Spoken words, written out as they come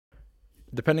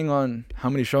depending on how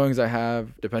many showings I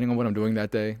have, depending on what I'm doing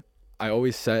that day, I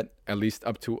always set at least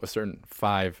up to a certain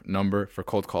 5 number for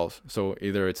cold calls. So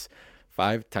either it's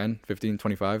 5, 10, 15,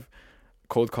 25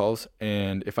 cold calls.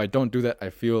 And if I don't do that, I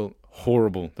feel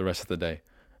horrible the rest of the day.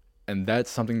 And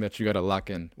that's something that you got to lock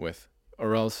in with,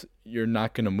 or else you're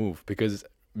not going to move, because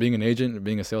being an agent,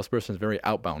 being a salesperson is very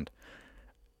outbound.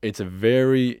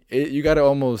 You got to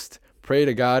almost pray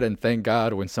to God and thank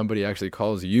God when somebody actually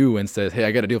calls you and says, hey,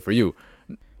 I got a deal for you.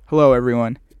 Hello,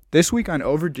 everyone. This week on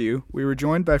Overdue, we were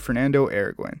joined by Fernando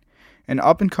Arreguin, an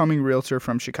up-and-coming realtor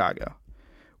from Chicago.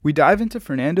 We dive into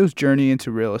Fernando's journey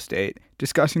into real estate,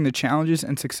 discussing the challenges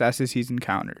and successes he's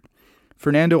encountered.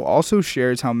 Fernando also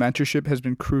shares how mentorship has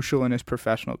been crucial in his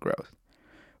professional growth.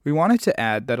 We wanted to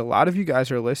add that a lot of you guys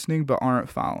are listening but aren't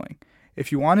following.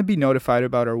 If you want to be notified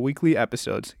about our weekly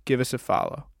episodes, give us a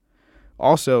follow.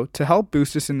 Also, to help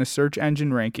boost us in the search engine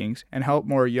rankings and help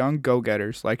more young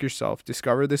go-getters like yourself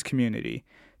discover this community,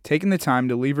 taking the time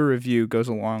to leave a review goes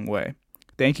a long way.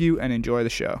 Thank you and enjoy the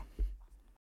show.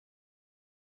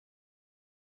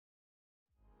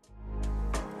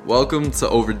 Welcome to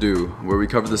Overdue, where we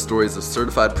cover the stories of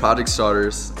certified project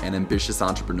starters and ambitious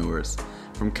entrepreneurs,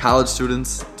 from college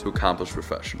students to accomplished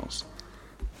professionals.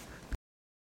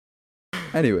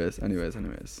 Anyways.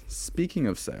 Speaking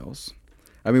of sales,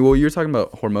 you were talking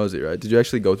about Hormozy, right? Did you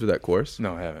actually go through that course?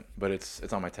 No, I haven't, but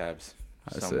it's on my tabs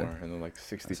somewhere in the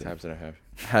 60 tabs that I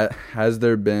have. Has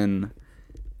there been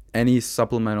any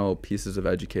supplemental pieces of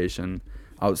education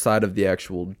outside of the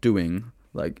actual doing,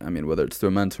 whether it's through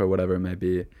a mentor or whatever it may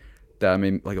be,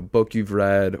 like a book you've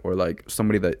read, or like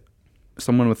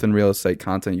someone within real estate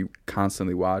content you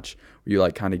constantly watch, where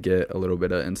you kind of get a little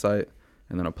bit of insight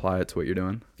and then apply it to what you're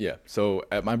doing? Yeah. So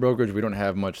at my brokerage, we don't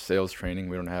have much sales training.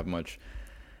 We don't have much.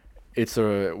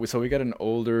 So we got an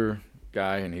older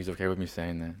guy, and he's okay with me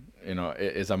saying that,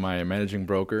 is my managing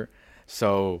broker.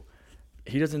 So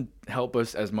he doesn't help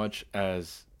us as much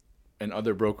as an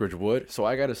other brokerage would. So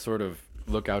I got to sort of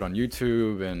look out on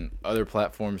YouTube and other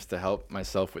platforms to help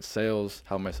myself with sales,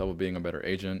 help myself with being a better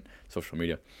agent, social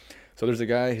media. So there's a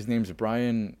guy, his name's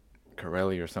Brian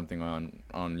Corelli or something on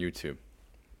YouTube.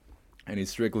 And he's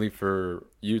strictly for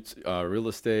real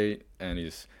estate, and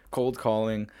he's cold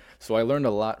calling. So I learned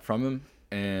a lot from him,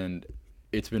 and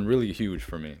it's been really huge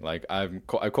for me. I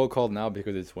cold called now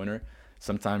because it's winter.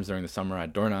 Sometimes during the summer I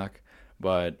door knock,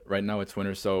 but right now it's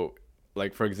winter. So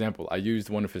for example, I used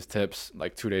one of his tips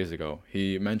 2 days ago.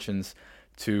 He mentions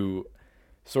to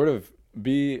sort of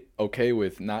be okay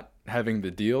with not having the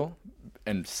deal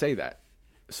and say that,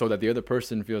 so that the other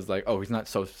person feels like, oh, he's not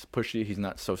so pushy, he's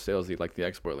not so salesy like the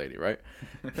export lady, right?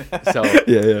 So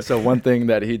yeah. So one thing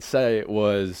that he'd say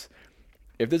was,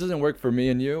 if this doesn't work for me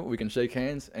and you, we can shake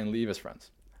hands and leave as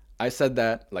friends. I said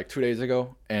that 2 days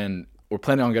ago, and we're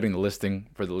planning on getting the listing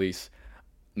for the lease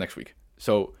next week.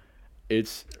 So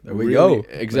it's there we go.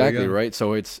 Exactly, right?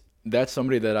 So that's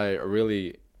somebody that I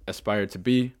really aspire to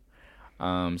be.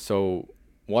 So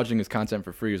watching his content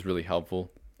for free is really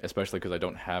helpful, especially because I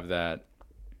don't have that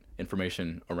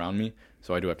information around me,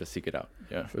 so I do have to seek it out.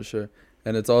 Yeah, for sure.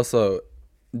 And it's also,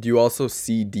 do you also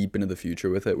see deep into the future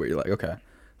with it, where you're okay,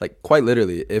 quite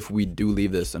literally, if we do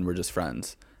leave this and we're just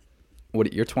friends,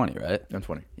 you're 20, right? I'm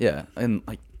 20. Yeah, and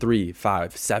 3,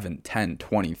 5, 7, 10,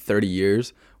 20, 30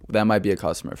 years, that might be a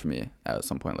customer for me at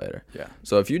some point later. Yeah.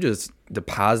 So if you just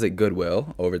deposit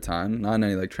goodwill over time, not in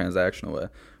any transactional way,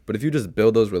 but if you just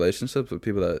build those relationships with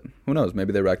people that, who knows,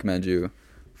 maybe they recommend you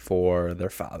for their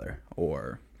father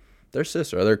or their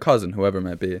sister or their cousin, whoever it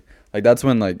might be, that's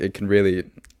when it can really,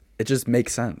 it just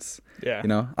makes sense. Yeah.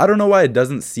 I don't know why it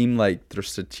doesn't seem like the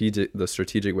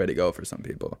strategic way to go for some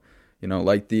people.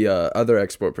 Like the other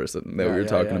export person that we were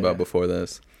talking about before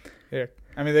this. Yeah.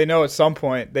 They know at some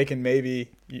point they can maybe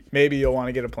you'll want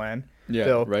to get a plan.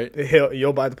 Yeah, right.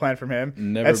 You'll buy the plan from him.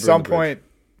 Never at some point,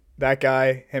 that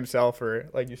guy himself, or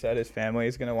like you said, his family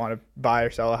is going to want to buy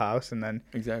or sell a house, and then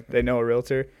exactly they know a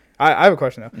realtor. I have a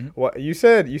question though. Mm-hmm. What you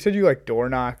said you door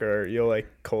knock, or you'll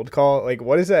cold call.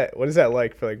 What is that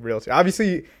like for realtor?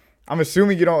 Obviously, I'm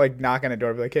assuming you don't knock on a door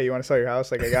and be like, hey, you want to sell your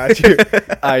house? I got you.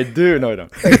 I do. No, I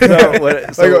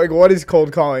don't. What is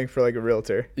cold calling for a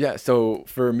realtor? Yeah. So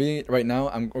for me right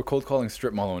now, we're cold calling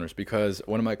strip mall owners, because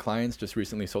one of my clients just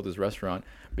recently sold his restaurant.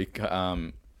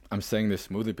 I'm saying this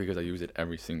smoothly because I use it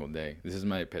every single day. This is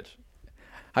my pitch.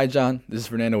 Hi, John. This is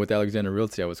Fernando with Alexander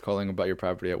Realty. I was calling about your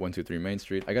property at 123 Main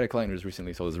Street. I got a client who's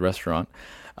recently sold his restaurant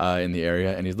in the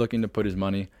area, and he's looking to put his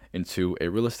money into a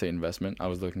real estate investment. I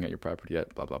was looking at your property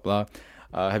at blah, blah, blah.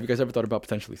 Have you guys ever thought about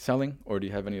potentially selling, or do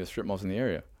you have any of the strip malls in the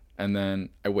area? And then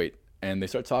I wait, and they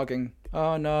start talking.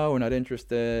 Oh, no, we're not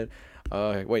interested.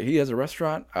 Wait, he has a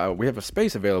restaurant. We have a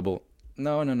space available.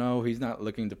 No. He's not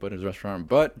looking to put his restaurant,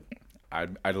 but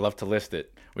I'd love to list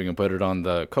it. We can put it on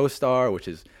the CoStar, which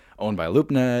is owned by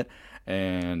LoopNet,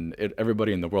 and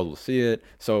everybody in the world will see it.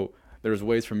 So there's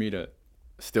ways for me to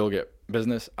still get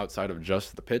business outside of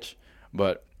just the pitch.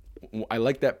 But I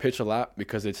like that pitch a lot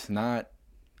because it's not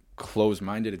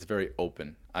closed-minded. It's very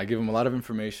open. I give them a lot of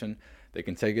information. They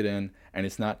can take it in, and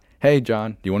it's not, hey,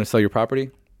 John, do you want to sell your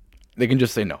property? They can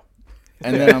just say no.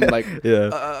 And then I'm like,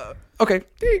 okay,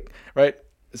 right?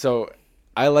 So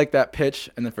I like that pitch.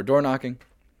 And then for door knocking,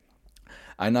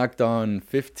 I knocked on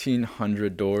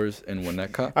 1,500 doors in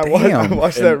Winnetka. I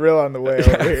watched that reel on the way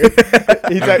over here.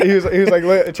 He was like,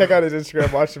 "Look, check out his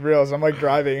Instagram, watch the reels." I'm like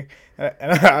driving,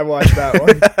 and I watched that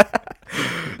one.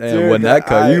 Damn,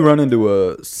 Winnetka, you run into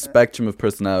a spectrum of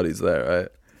personalities there, right?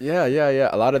 Yeah.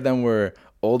 A lot of them were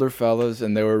older fellas,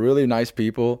 and they were really nice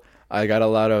people. I got a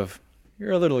lot of,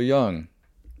 you're a little young.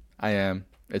 I am.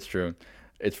 It's true.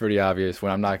 It's pretty obvious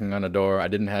when I'm knocking on a door. I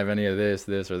didn't have any of this,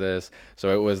 or this.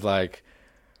 So it was like,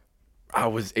 I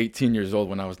was 18 years old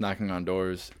when I was knocking on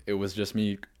doors. It was just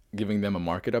me giving them a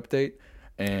market update.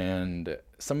 And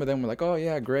some of them were like, oh,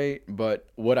 yeah, great. But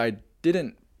what I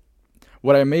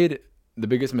made the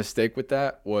biggest mistake with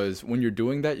that was when you're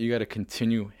doing that, you got to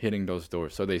continue hitting those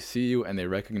doors. So they see you and they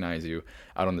recognize you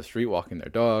out on the street, walking their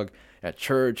dog, at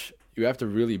church. You have to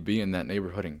really be in that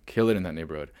neighborhood and kill it in that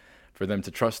neighborhood for them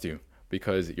to trust you,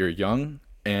 because you're young,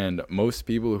 and most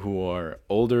people who are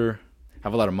older,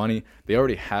 have a lot of money, they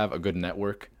already have a good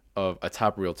network of a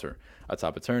top realtor, a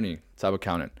top attorney, top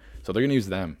accountant. So they're going to use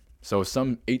them. So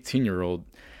some 18-year-old,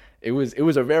 it was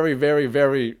a very, very,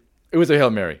 very, it was a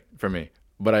Hail Mary for me.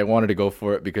 But I wanted to go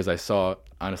for it because I saw,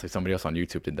 honestly, somebody else on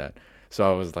YouTube did that.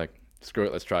 So I was like, screw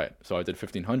it, let's try it. So I did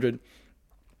 1,500.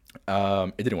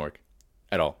 It didn't work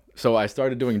at all. So I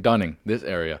started doing Dunning, this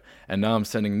area, and now I'm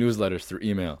sending newsletters through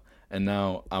email. And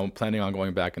now I'm planning on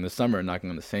going back in the summer and knocking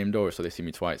on the same door so they see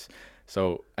me twice.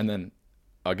 So, and then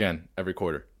again, every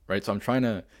quarter, right? So I'm trying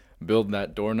to build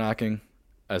that door knocking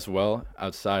as well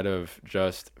outside of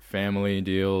just family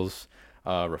deals,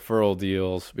 referral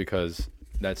deals, because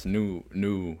that's new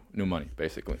money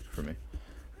basically for me.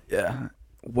 Yeah.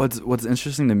 What's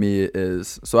interesting to me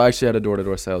is, so I actually had a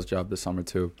door-to-door sales job this summer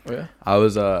too. Oh yeah? I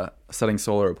was setting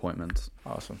solar appointments.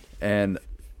 Awesome. And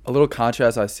a little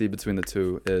contrast I see between the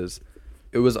two is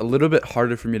it was a little bit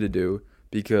harder for me to do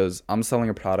because I'm selling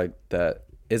a product that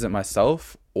isn't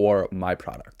myself or my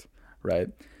product, right?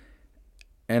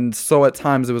 And so at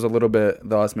times it was a little bit,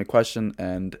 they'll ask me a question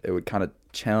and it would kind of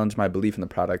challenge my belief in the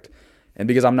product. And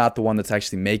because I'm not the one that's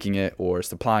actually making it or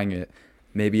supplying it,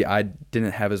 maybe I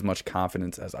didn't have as much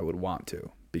confidence as I would want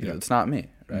to because it's not me,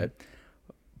 right?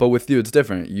 Mm-hmm. But with you, it's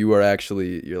different. You are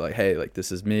actually, you're like, hey, like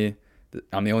this is me.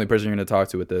 I'm the only person you're going to talk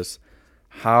to with this.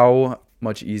 How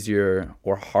much easier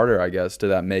or harder, I guess, did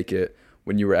that make it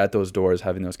when you were at those doors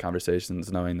having those conversations,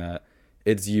 knowing that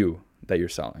it's you that you're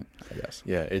selling, I guess?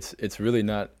 Yeah, it's really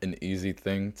not an easy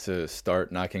thing to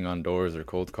start knocking on doors or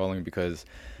cold calling, because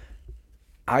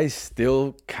I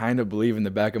still kind of believe in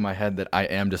the back of my head that I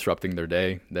am disrupting their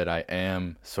day, that I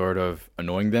am sort of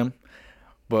annoying them.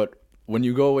 But when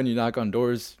you go and you knock on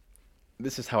doors,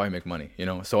 this is how I make money, you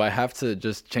know? So I have to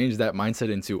just change that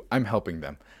mindset into I'm helping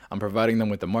them. I'm providing them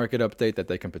with a market update that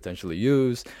they can potentially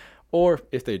use. Or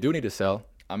if they do need to sell,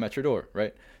 I'm at your door,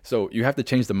 right? So you have to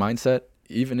change the mindset,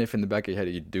 even if in the back of your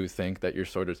head you do think that you're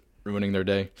sort of ruining their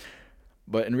day.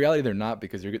 But in reality, they're not,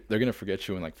 because they're going to forget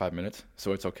you in like 5 minutes.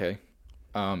 So it's okay.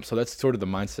 So that's sort of the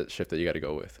mindset shift that you got to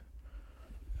go with.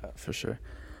 For sure.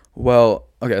 Well,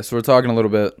 okay, so we're talking a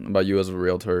little bit about you as a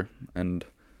realtor and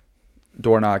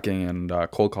door knocking and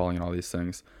cold calling and all these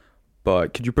things.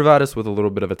 But could you provide us with a little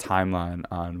bit of a timeline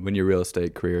on when your real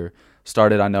estate career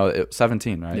started? I know it was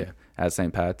 17, right? Yeah. At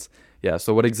St. Pat's. Yeah,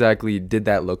 so what exactly did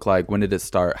that look like? When did it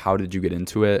start? How did you get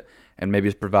into it? And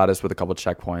maybe provide us with a couple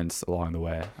checkpoints along the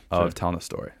way of telling the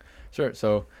story. Sure.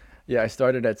 So, yeah, I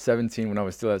started at 17 when I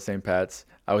was still at St. Pat's.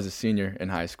 I was a senior in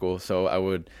high school, so I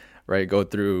would go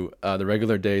through the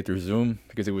regular day through Zoom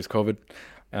because it was COVID.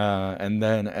 And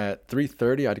then at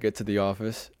 3:30, I'd get to the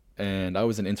office, and I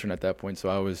was an intern at that point, so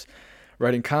I was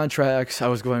writing contracts. I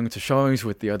was going to showings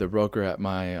with the other broker at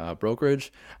my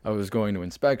brokerage. I was going to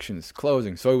inspections,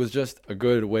 closing. So it was just a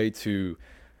good way to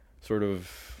sort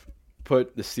of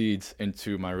put the seeds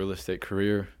into my real estate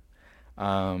career.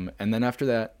 And then after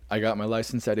that, I got my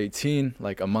license at 18,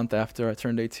 like a month after I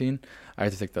turned 18. I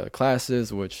had to take the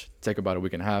classes, which take about a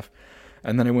week and a half.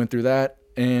 And then I went through that,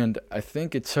 and I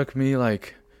think it took me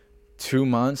like 2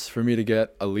 months for me to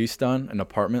get a lease done, an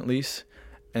apartment lease.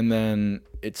 And then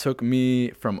it took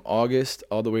me from August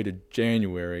all the way to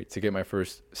January to get my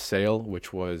first sale,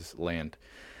 which was land.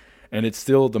 And it's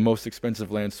still the most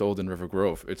expensive land sold in River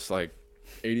Grove. It's like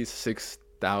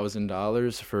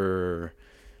 $86,000 for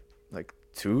like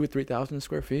 3,000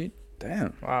 square feet.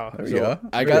 Damn. Wow. There we go.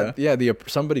 I got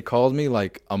somebody called me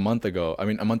like a month ago. I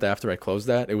mean, a month after I closed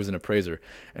that, it was an appraiser,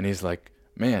 and he's like,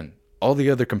 "Man, all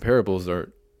the other comparables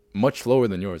are much lower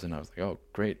than yours." And I was like, "Oh,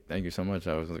 great, thank you so much."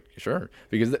 I was like, "Sure,"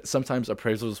 because sometimes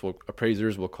appraisers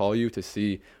will call you to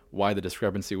see why the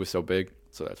discrepancy was so big.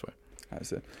 So that's why. I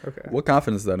see. Okay. What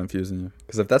confidence is that infusing you?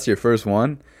 Because if that's your first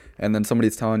one, and then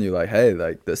somebody's telling you like, "Hey,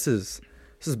 like this is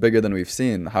bigger than we've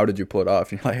seen. How did you pull it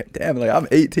off?" And you're like, "Damn, like I'm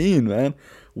 18, man."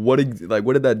 What did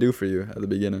that do for you at the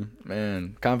beginning?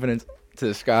 Man, confidence to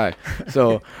the sky.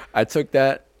 So I took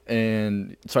that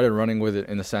and started running with it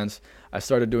in a sense. I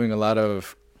started doing a lot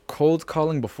of cold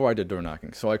calling before I did door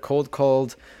knocking. So I cold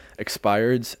called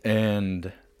expireds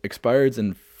and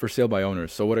for sale by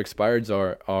owners. So what expireds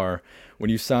are when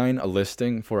you sign a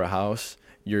listing for a house,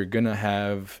 you're going to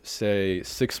have, say,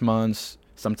 6 months,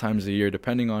 sometimes a year,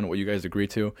 depending on what you guys agree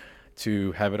to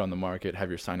have it on the market, have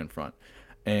your sign in front.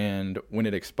 And when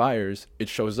it expires, it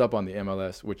shows up on the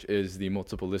MLS, which is the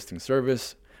multiple listing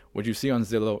service. What you see on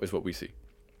Zillow is what we see.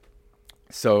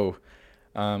 So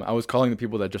I was calling the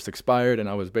people that just expired, and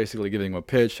I was basically giving them a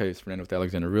pitch. "Hey, it's Fernando with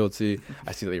Alexander Realty.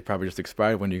 I see that you're probably just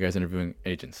expired. When are you guys interviewing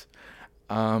agents?"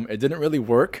 It didn't really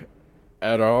work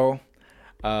at all.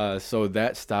 So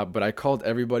that stopped. But I called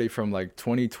everybody from like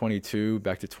 2022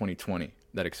 back to 2020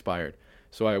 that expired.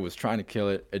 So I was trying to kill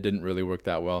it. It didn't really work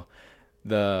that well.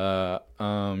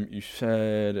 You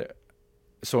said,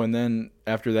 so, and then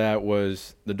after that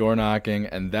was the door knocking,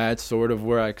 and that's sort of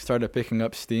where I started picking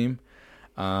up steam.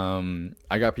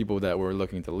 I got people that were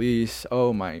looking to lease.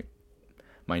 Oh, my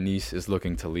niece is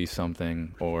looking to lease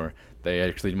something, or they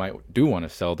actually do want to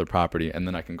sell their property, and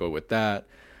then I can go with that.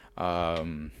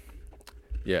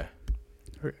 Yeah.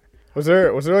 Was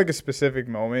there like a specific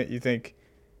moment you think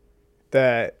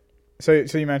that so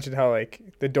you mentioned how like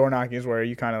the door knocking is where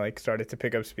you kind of like started to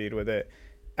pick up speed with it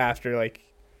after like,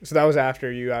 so that was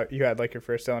after you had like your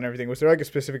first sale and everything. Was there like a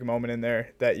specific moment in there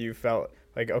that you felt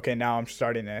like, okay, now I'm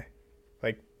starting to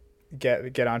like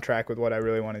get on track with what I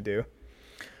really want to do?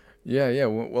 Yeah.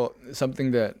 Well, something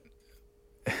that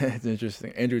it's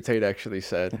interesting, Andrew Tate actually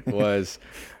said was,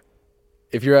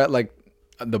 if you're at like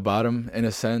the bottom in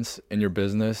a sense in your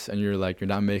business and you're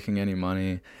not making any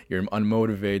money, you're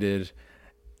unmotivated,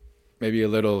 maybe a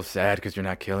little sad because you're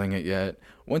not killing it yet.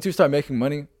 Once you start making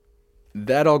money,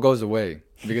 that all goes away,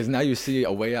 because now you see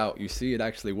a way out. You see it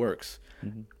actually works.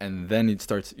 Mm-hmm. And then you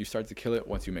start to kill it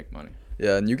once you make money.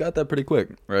 Yeah, and you got that pretty quick,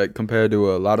 right, compared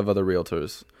to a lot of other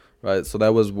realtors, right? So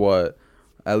that was what,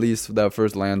 at least that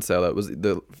first land sale, that was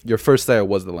your first sale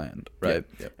was the land, right?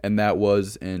 Yep. And that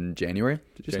was in January,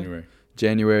 did you say?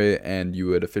 January, and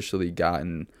you had officially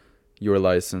gotten your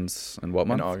license in what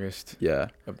month? In August. Yeah.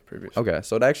 Of the previous. Okay,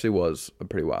 so it actually was a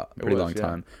pretty long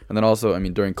time. And then also, I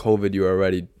mean, during COVID, you were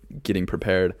already getting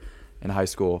prepared in high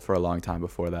school for a long time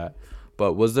before that.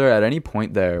 But was there at any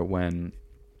point there when,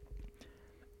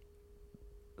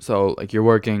 so like you're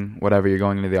working, whatever, you're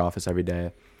going into the office every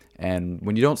day, and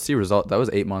when you don't see results, that was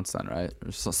 8 months then, right?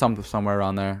 Somewhere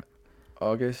around there.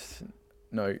 August?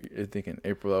 No, you're thinking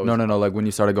April. No, like when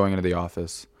you started going into the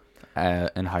office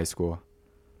in high school.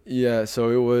 Yeah,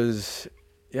 so it was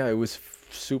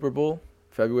Super Bowl,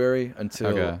 February,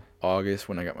 until August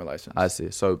when I got my license. I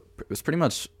see. So it was pretty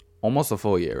much almost a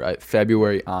full year, right?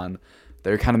 February on,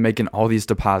 they're kind of making all these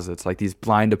deposits, like these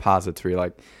blind deposits where you're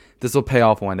like, this will pay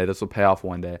off one day, this will pay off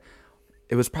one day.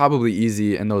 It was probably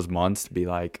easy in those months to be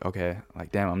like, okay,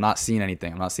 like, damn, I'm not seeing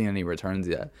anything. I'm not seeing any returns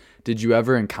yet. Did you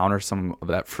ever encounter some of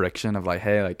that friction of like,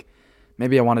 hey, like,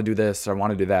 maybe I want to do this or I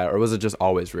want to do that? Or was it just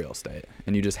always real estate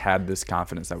and you just had this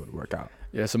confidence that would work out?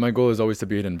 Yeah, so my goal is always to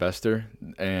be an investor,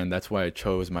 and that's why I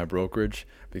chose my brokerage,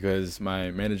 because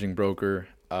my managing broker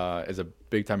is a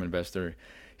big-time investor.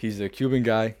 He's a Cuban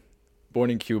guy, born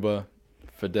in Cuba.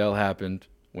 Fidel happened,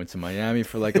 went to Miami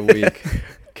for like a week,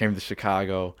 came to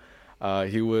Chicago.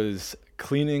 He was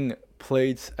cleaning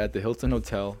plates at the Hilton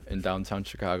Hotel in downtown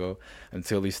Chicago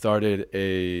until he started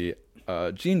a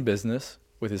jean business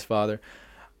with his father.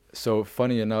 So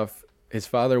funny enough, his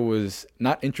father was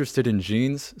not interested in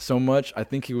jeans so much. I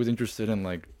think he was interested in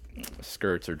like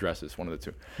skirts or dresses, one of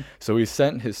the two. So he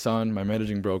sent his son, my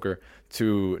managing broker,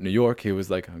 to New York. He was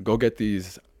like, go get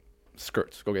these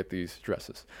skirts, go get these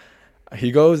dresses.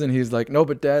 He goes and he's like, no,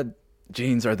 but Dad,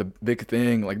 jeans are the big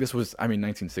thing. Like this was,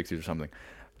 1960s or something.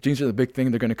 Jeans are the big thing.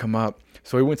 They're going to come up.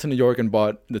 So he went to New York and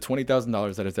bought the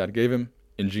 $20,000 that his dad gave him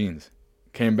in jeans.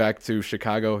 came back to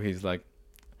Chicago. He's like,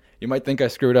 you might think I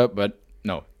screwed up, but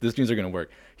no, these jeans are going to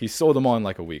work. He sold them all in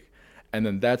like a week. And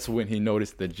then that's when he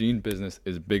noticed the jean business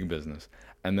is big business.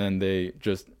 And then they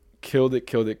just killed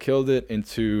it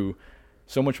into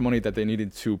so much money that they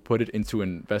needed to put it into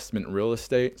investment real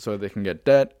estate so they can get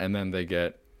debt, and then they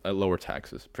get lower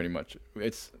taxes, pretty much.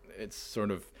 It's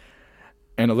sort of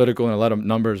analytical and a lot of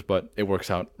numbers, but it works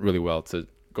out really well to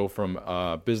go from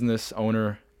a business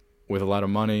owner with a lot of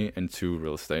money into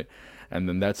real estate. And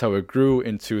then that's how it grew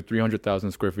into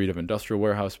 300,000 square feet of industrial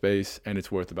warehouse space, and it's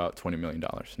worth about $20 million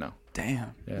now.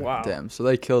 Damn. Yeah. Wow. Damn. So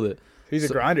they killed it. He's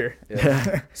a grinder.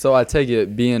 Yeah. So I take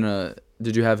it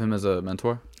did you have him as a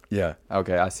mentor? Yeah.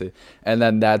 Okay, I see. And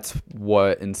then that's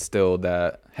what instilled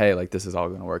that, hey, like this is all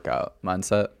going to work out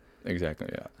mindset. Exactly,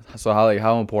 yeah. So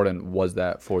how important was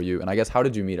that for you? And I guess how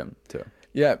did you meet him too?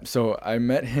 Yeah, so I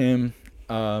met him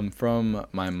from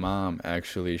my mom,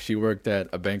 actually. She worked at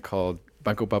a bank called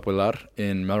Banco Popular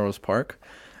in Melrose Park,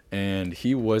 and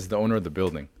he was the owner of the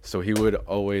building. So he would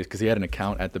always, because he had an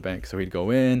account at the bank, so he'd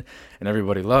go in, and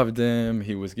everybody loved him.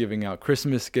 He was giving out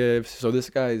Christmas gifts. So this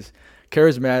guy's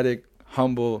charismatic,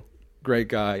 humble, great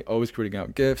guy, always putting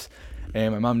out gifts,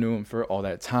 and my mom knew him for all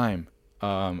that time.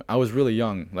 I was really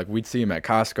young. Like, we'd see him at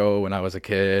Costco when I was a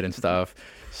kid and stuff.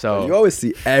 So you always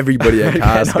see everybody at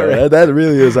Costco. Right? That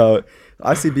really is how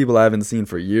I see people I haven't seen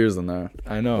for years in there.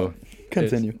 I know.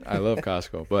 Continue. I love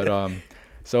Costco. But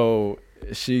so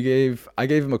I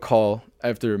gave him a call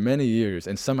after many years,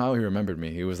 and somehow he remembered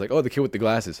me. He was like, oh, the kid with the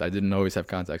glasses. I didn't always have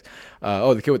contacts.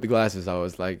 Oh, the kid with the glasses. I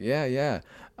was like, yeah.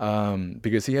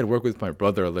 Because he had worked with my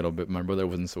brother a little bit. My brother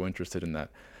wasn't so interested in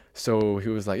that. So he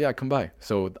was like, yeah, come by.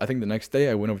 So I think the next day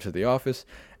I went over to the office,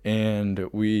 and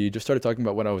we just started talking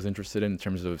about what I was interested in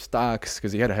terms of stocks,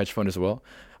 because he had a hedge fund as well,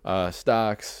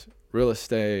 stocks, real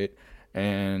estate,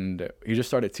 and he just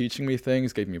started teaching me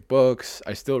things, gave me books.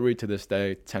 I still read to this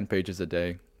day, 10 pages a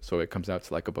day, so it comes out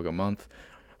to like a book a month.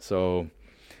 So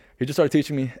he just started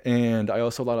teaching me, and I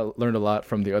also learned a lot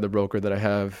from the other broker that I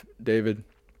have, David.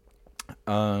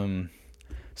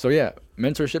 So yeah,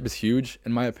 mentorship is huge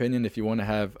in my opinion. If you want to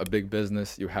have a big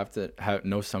business, you have to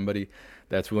know somebody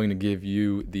that's willing to give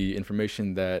you the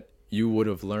information that you would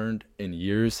have learned in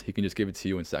years. He can just give it to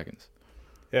you in seconds.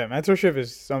 Yeah, mentorship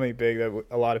is something big that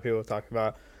a lot of people talk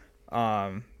about.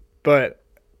 But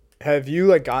have you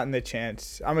like gotten the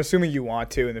chance? I'm assuming you want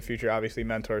to in the future, obviously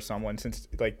mentor someone, since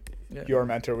like your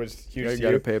mentor was huge to you. You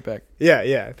got to pay it back.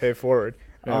 Yeah, pay it forward.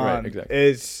 Right,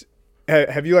 exactly.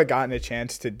 Have you like gotten a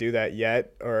chance to do that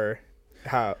yet, or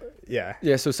how? Yeah.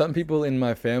 Yeah. So some people in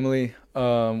my family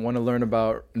want to learn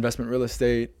about investment real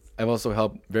estate. I've also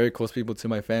helped very close people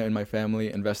to in my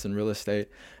family invest in real estate,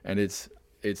 and it's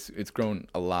grown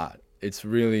a lot. It's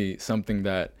really something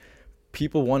that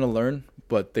people want to learn,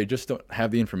 but they just don't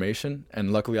have the information.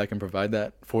 And luckily, I can provide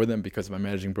that for them because of my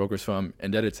managing broker. So I'm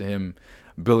indebted to him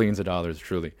billions of dollars,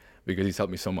 truly, because he's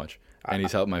helped me so much, and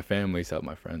he's helped my family, he's helped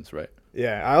my friends, right?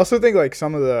 Yeah, I also think like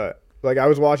some of the I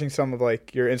was watching some of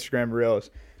like your Instagram reels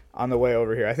on the way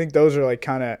over here. I think those are like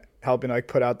kind of helping like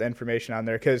put out the information on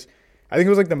there, because I think it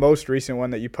was like the most recent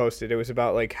one that you posted. It was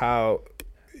about like how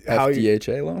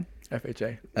FDHA loan?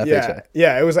 FHA.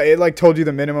 Yeah. It was like, it like told you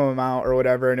the minimum amount or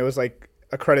whatever, and it was like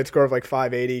a credit score of like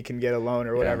 580 can get a loan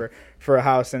or whatever for a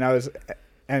house. And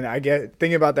I get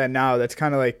thinking about that now. That's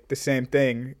kind of like the same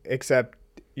thing, except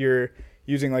you're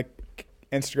using like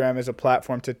Instagram as a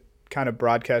platform to kind of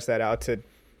broadcast that out to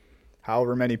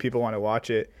however many people want to watch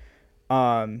it.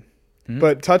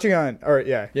 But touching on,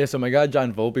 so my guy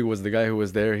John Volpe was the guy who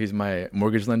was there. He's my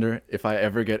mortgage lender. If I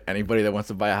ever get anybody that wants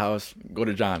to buy a house, go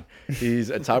to John. He's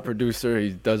a top producer. He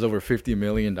does over $50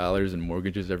 million in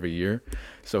mortgages every year.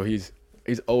 So he's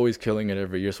always killing it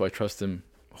every year. So I trust him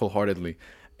wholeheartedly.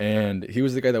 And he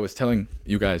was the guy that was telling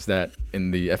you guys that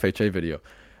in the FHA video.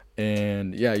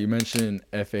 And yeah, you mentioned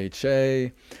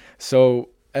FHA. So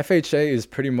FHA is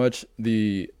pretty much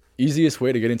the easiest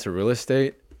way to get into real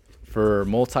estate for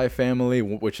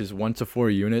multifamily, which is 1 to 4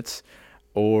 units,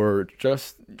 or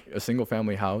just a single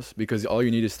family house, because all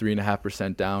you need is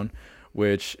 3.5% down,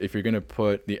 which if you're going to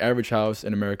put the average house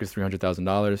in America is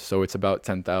 $300,000. So it's about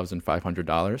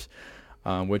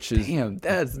 $10,500, which is, damn,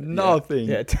 that's nothing.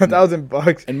 Yeah,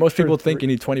 $10,000. And most people think you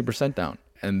need 20% down,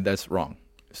 and that's wrong.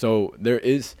 So there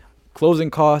is closing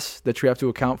costs that you have to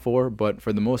account for, but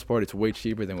for the most part, it's way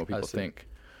cheaper than what people think.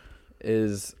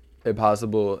 Is it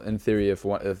possible, in theory,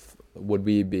 would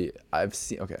we be? I've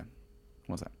seen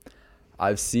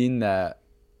that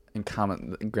in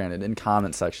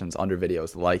comment sections under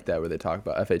videos like that where they talk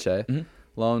about FHA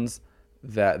loans,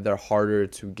 that they're harder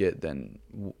to get than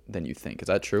you think. Is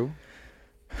that true?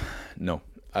 No.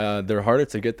 they're harder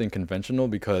to get than conventional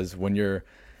because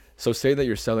so say that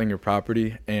you're selling your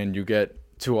property and you get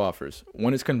two offers.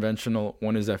 One is conventional,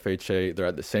 one is FHA. They're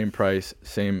at the same price,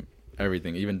 same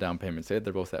everything, even down payment. Say that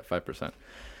they're both at 5%.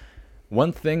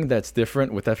 One thing that's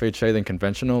different with FHA than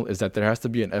conventional is that there has to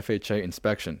be an FHA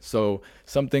inspection. So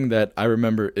something that I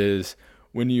remember is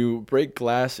when you break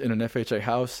glass in an FHA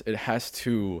house, it has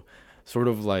to sort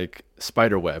of like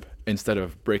spider web instead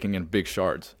of breaking in big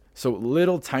shards. So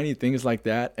little tiny things like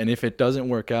that. And if it doesn't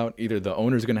work out, either the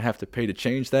owner's going to have to pay to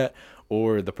change that,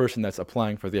 or the person that's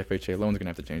applying for the FHA loan is going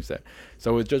to have to change that.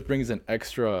 So it just brings an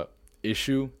extra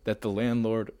issue that the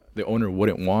owner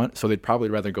wouldn't want. So they'd probably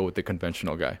rather go with the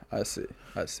conventional guy. I see.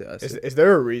 Is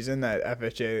there a reason that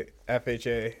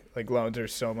FHA like loans are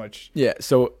so much? Yeah.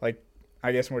 So like,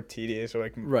 I guess more tedious or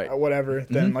like right. Whatever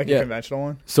than like a conventional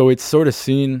one. So it's sort of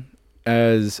seen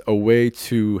as a way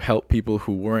to help people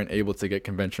who weren't able to get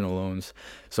conventional loans.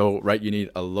 So right,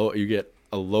 you get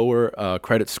a lower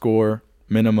credit score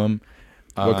minimum.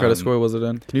 What credit score was it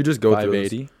in? Can you just go 580.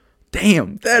 through 580?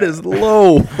 Damn, that is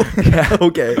low.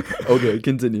 Okay,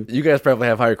 continue. You guys probably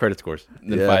have higher credit scores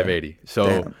than 580.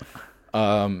 So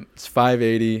it's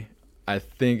 580. I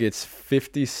think it's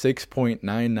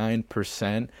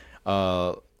 56.99%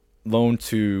 loan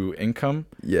to income.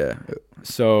 Yeah.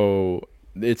 So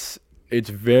it's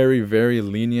very, very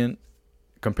lenient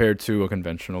compared to a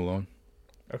conventional loan.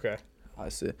 Okay. I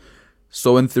see.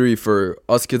 So in theory, for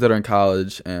us kids that are in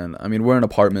college, and I mean, we're in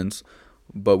apartments,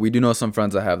 but we do know some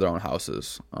friends that have their own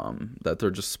houses, that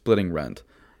they're just splitting rent.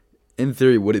 In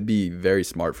theory, would it be very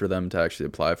smart for them to actually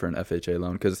apply for an FHA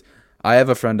loan? Because I have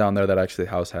a friend down there that actually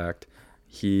house hacked.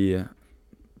 He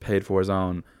paid for his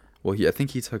own. Well, I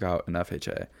think he took out an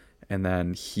FHA. And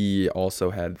then he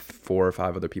also had 4 or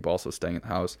 5 other people also staying in the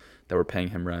house that were paying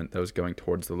him rent that was going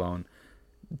towards the loan.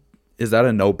 Is that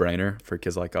a no-brainer for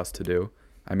kids like us to do?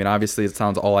 I mean, obviously, it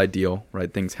sounds all ideal,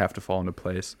 right? Things have to fall into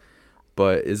place.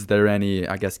 But is there any,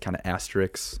 I guess, kind of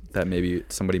asterisks that maybe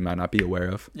somebody might not be aware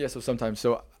of? Yeah, so sometimes.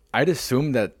 So I'd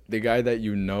assume that the guy that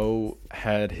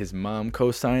had hhis mom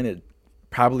co-sign, it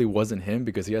probably wasn't him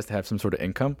because he has to have some sort of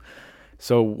income.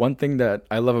 So one thing that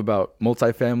I love about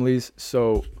multifamilies,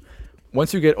 so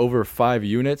once you get over 5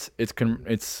 units, it's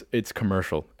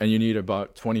commercial, and you need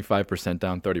about 25%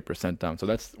 down, 30% down. So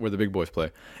that's where the big boys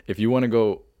play. If you want to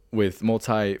go with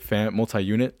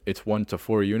multi-unit, it's 1 to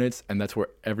 4 units, and that's where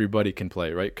everybody can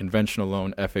play, right? Conventional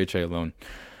loan, FHA loan.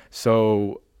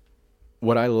 So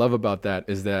what I love about that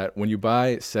is that when you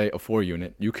buy, say, a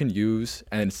 4-unit, you can use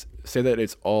and say that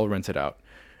it's all rented out.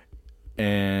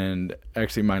 And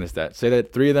actually minus that. Say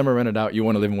that 3 of them are rented out, you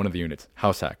want to live in one of the units,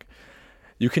 house hack.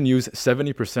 You can use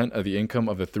 70% of the income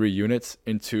of the 3 units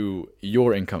into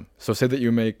your income. So say that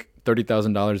you make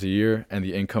 $30,000 a year and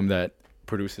the income that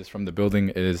produces from the building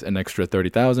is an extra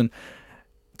 $30,000.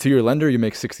 To your lender, you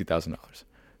make $60,000.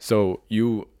 So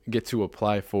you get to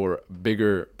apply for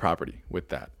bigger property with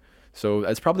that. So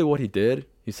that's probably what he did.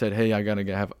 He said, "Hey, I'm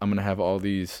gonna have all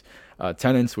these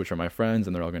tenants, which are my friends,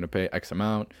 and they're all gonna pay X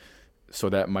amount." So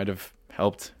that might have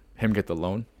helped him get the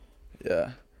loan.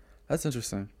 Yeah, that's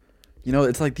interesting. You know,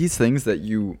 it's like these things that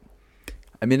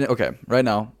okay, right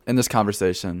now in this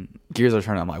conversation, gears are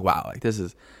turning. I'm like, wow, like this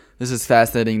is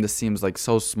fascinating. This seems like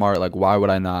so smart. Like, why would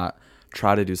I not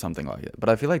try to do something like it? But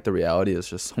I feel like the reality is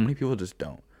just so many people just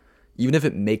don't. Even if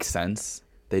it makes sense,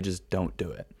 they just don't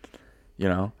do it. You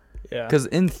know? Yeah. Because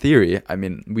in theory, I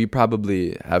mean, we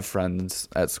probably have friends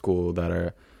at school that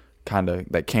are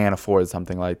that can't afford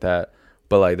something like that,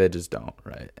 but like they just don't,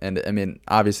 right? And I mean,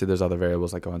 obviously there's other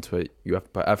variables that go into it. You have to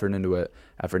put effort into it.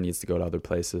 Effort needs to go to other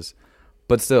places.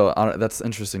 But still, that's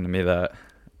interesting to me that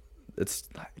it's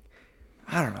like,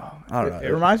 I don't know.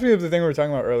 It reminds me of the thing we were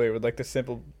talking about earlier with like the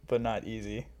simple but not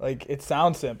easy. Like it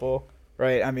sounds simple,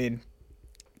 right? I mean,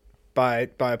 buy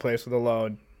a place with a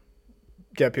loan,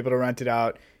 get people to rent it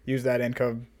out, use that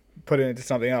income, put it into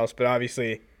something else. But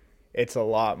obviously, it's a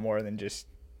lot more than just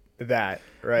that,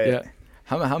 right? Yeah.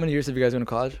 How many years have you guys been to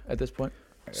college at this point?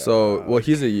 So, well,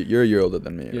 you're a year older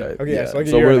than me, right? Okay, yeah. So,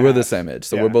 like we're the same age.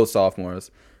 So we're both sophomores,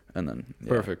 and then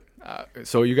Perfect.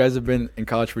 So you guys have been in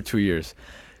college for 2 years.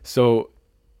 So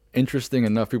interesting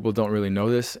enough, people don't really know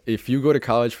this. If you go to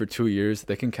college for 2 years,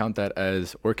 they can count that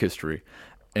as work history,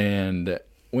 and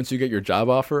once you get your job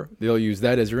offer, they'll use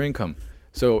that as your income.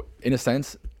 So in a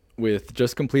sense, with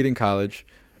just completing college,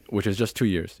 which is just 2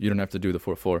 years, you don't have to do the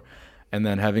 4-4, and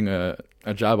then having a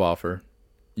job offer,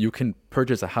 you can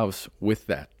purchase a house with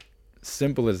that.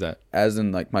 Simple as that. As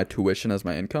in like my tuition as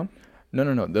my income?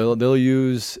 No. They'll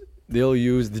use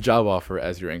the job offer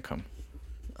as your income.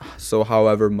 So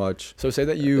however much say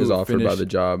that you is offered by the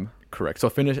job. Correct. So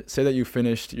say that you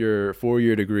finished your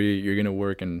 4-year degree, you're going to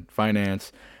work in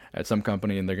finance at some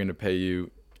company, and they're going to pay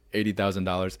you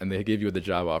 $80,000, and they give you the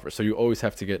job offer. So you always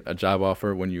have to get a job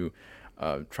offer when you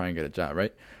try and get a job,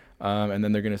 right? And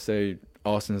then they're going to say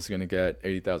Austin's going to get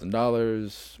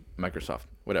 $80,000, Microsoft,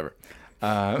 whatever.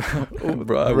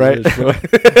 Bro, right?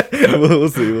 We'll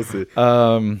see.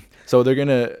 So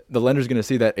the lender's gonna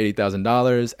see that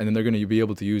 $80,000, and then they're gonna be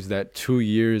able to use that 2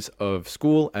 years of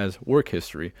school as work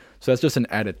history. So that's just an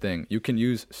added thing. You can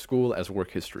use school as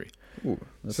work history. Ooh,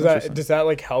 So does that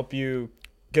like help you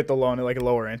get the loan at like a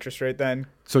lower interest rate then?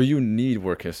 So you need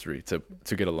work history to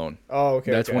get a loan. Oh,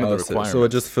 okay. That's okay. one of the So requirements. it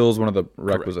just fills one of the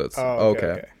requisites. Oh,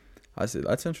 okay. I see.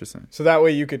 That's interesting. So that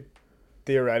way you could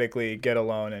theoretically get a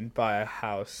loan and buy a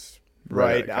house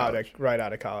right out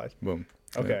of college. Boom.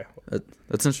 Okay.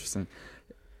 That's interesting.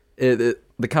 The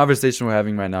conversation we're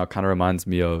having right now kind of reminds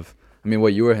me of, I mean,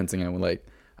 what you were hinting at. Like,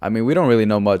 I mean, we don't really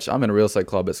know much. I'm in a real estate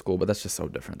club at school, but that's just so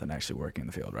different than actually working in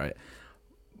the field, right?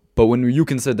 But when you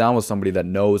can sit down with somebody that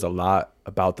knows a lot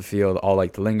about the field, all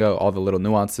like the lingo, all the little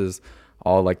nuances,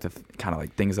 all like the kind of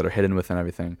like things that are hidden within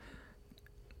everything.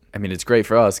 I mean, it's great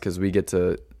for us because we get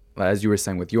to, as you were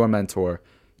saying with your mentor,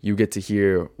 you get to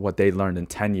hear what they learned in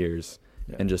 10 years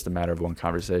in just a matter of one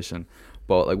conversation.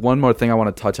 But like one more thing I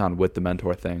want to touch on with the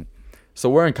mentor thing. So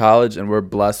we're in college and we're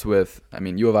blessed with, I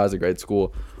mean, U of I is a great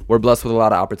school. We're blessed with a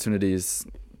lot of opportunities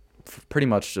pretty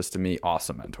much just to meet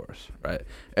awesome mentors, right?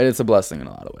 And it's a blessing in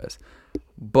a lot of ways.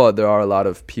 But there are a lot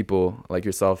of people like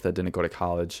yourself that didn't go to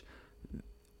college,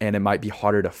 and it might be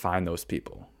harder to find those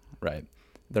people, right?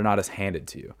 They're not as handed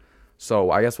to you.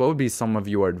 So I guess what would be some of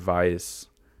your advice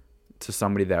to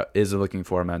somebody that is looking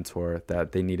for a mentor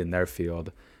that they need in their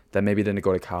field that maybe didn't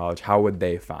go to college? How would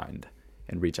they find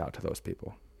and reach out to those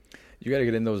people? You got to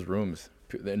get in those rooms,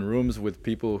 with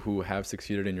people who have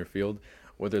succeeded in your field,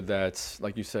 whether that's,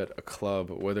 like you said, a club,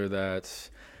 whether that's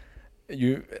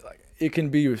it can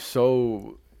be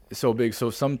so big. So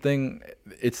something,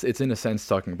 it's in a sense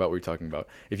talking about what you're talking about.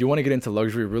 If you want to get into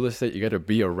luxury real estate, you got to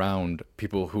be around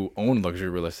people who own luxury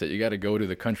real estate. You got to go to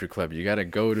the country club. You got to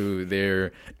go to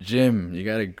their gym. You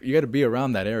got to be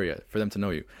around that area for them to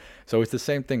know you. So it's the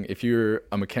same thing. If you're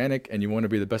a mechanic and you want to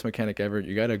be the best mechanic ever,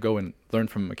 you got to go and learn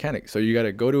from a mechanic. So you got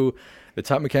to go to the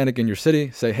top mechanic in your city,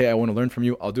 say, hey, I want to learn from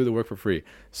you. I'll do the work for free.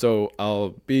 So I'll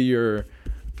be your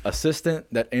assistant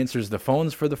that answers the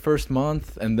phones for the first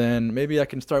month, and then maybe I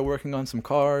can start working on some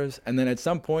cars, and then at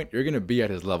some point you're going to be at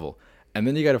his level, and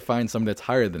then you got to find someone that's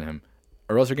higher than him,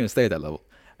 or else you're going to stay at that level,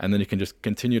 and then you can just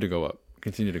continue to go up.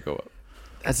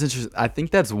 That's interesting. I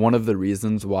think that's one of the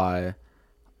reasons why,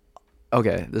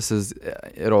 okay, I'm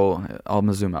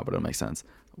gonna zoom out, but it'll make sense,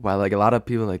 why like a lot of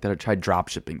people like that try drop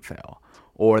shipping fail,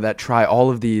 or that try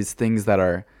all of these things that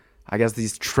are, I guess,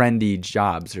 these trendy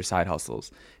jobs or side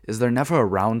hustles, is they're never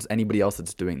around anybody else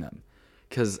that's doing them.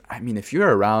 Because, I mean, if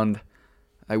you're around,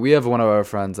 like we have one of our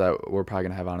friends that we're probably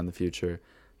going to have on in the future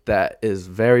that is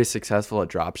very successful at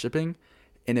drop shipping.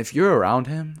 And if you're around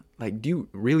him, like, do you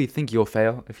really think you'll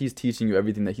fail? If he's teaching you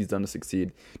everything that he's done to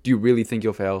succeed, do you really think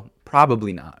you'll fail?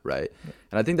 Probably not, right?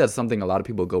 And I think that's something a lot of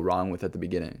people go wrong with at the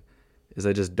beginning, is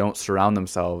they just don't surround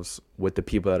themselves with the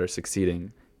people that are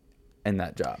succeeding in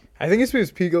that job. I think it's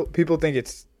because people think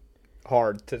it's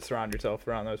hard to surround yourself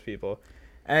around those people.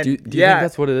 And do you think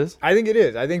that's what it is? I think it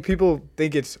is. I think people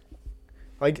think it's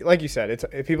like you said,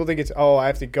 people think it's, oh, I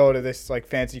have to go to this like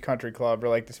fancy country club or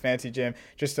like this fancy gym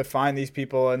just to find these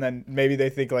people, and then maybe they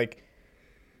think like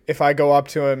if I go up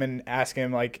to him and ask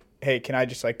him like, hey, can I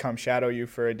just like come shadow you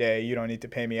for a day? You don't need to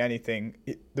pay me anything.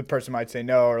 The person might say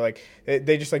no, or like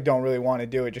they just like don't really want to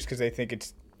do it just because they think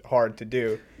it's hard to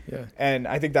do. Yeah. And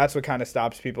I think that's what kind of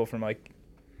stops people from like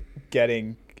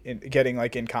getting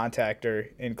like in contact or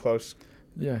in close.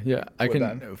 Yeah.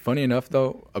 Funny enough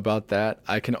though about that,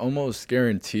 I can almost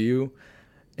guarantee you,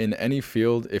 in any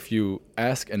field, if you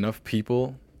ask enough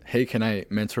people, hey, can I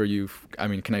mentor you?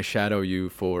 Can I shadow you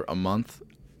for a month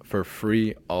for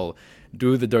free? I'll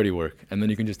do the dirty work, and then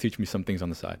you can just teach me some things on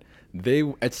the side.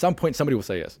 At some point somebody will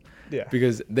say yes. Yeah.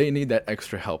 Because they need that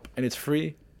extra help, and it's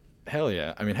free. Hell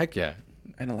yeah. Heck yeah.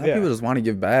 And a lot of people just want to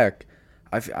give back.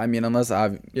 I mean, unless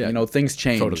things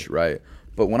change, totally. Right?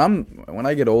 But when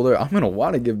I get older, I'm gonna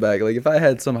want to give back. Like if I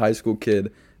had some high school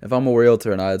kid, if I'm a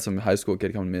realtor and I had some high school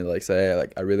kid come to me like say, hey,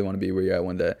 like I really want to be where you're at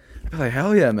one day, I'd be like,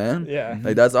 hell yeah, man. Yeah.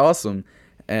 Like that's awesome.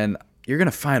 And you're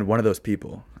gonna find one of those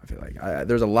people. I feel like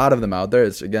there's a lot of them out there.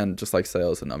 It's again just like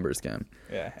sales, a numbers game.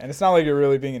 Yeah, and it's not like you're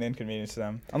really being an inconvenience to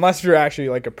them, unless you're actually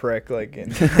like a prick, like and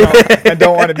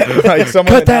don't want to be like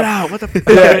someone. Cut that out. What the?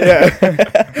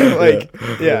 Yeah. Like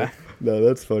yeah. No,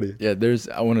 that's funny. Yeah,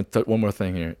 I want to one more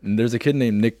thing here. There's a kid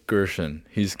named Nick Gershon.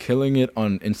 He's killing it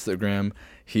on Instagram.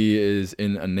 He is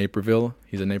in a Naperville.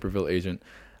 He's a Naperville agent.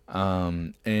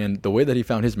 And the way that he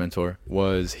found his mentor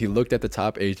was he looked at the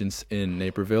top agents in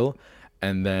Naperville,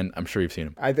 and then I'm sure you've seen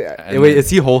him. Wait, is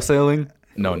he wholesaling?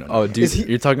 No. Oh, dude,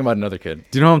 You're talking about another kid.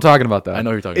 do you know what I'm talking about? Though I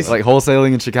know who you're talking it's about. like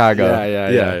wholesaling in Chicago.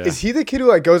 Yeah. Is he the kid who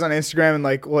like goes on Instagram and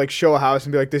like will like show a house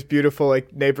and be like this beautiful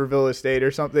like Naperville estate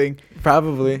or something?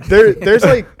 Probably.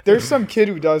 There's some kid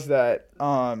who does that.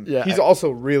 Yeah, He's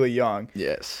also really young.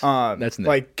 Yes. That's Nick.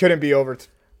 like couldn't be over.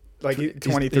 He's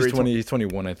 23. He's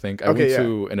 21, I think. I Okay, went yeah.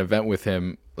 to an event with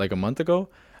him like a month ago,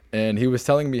 and he was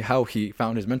telling me how he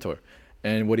found his mentor.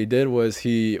 And what he did was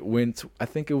he went, I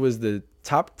think it was the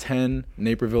top 10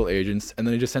 Naperville agents, and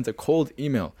then he just sent a cold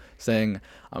email saying,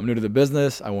 I'm new to the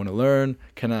business, I want to learn,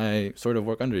 can I sort of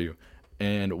work under you?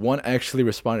 And one actually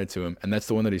responded to him, and that's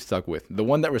the one that he stuck with. The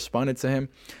one that responded to him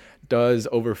does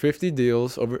over 50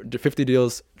 deals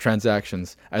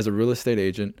transactions as a real estate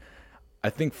agent. I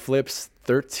think flips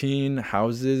 13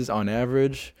 houses on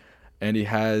average, and he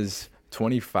has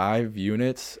 25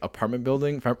 units,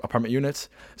 apartment units.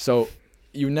 So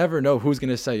you never know who's going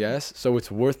to say yes, so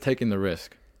it's worth taking the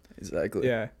risk. Exactly.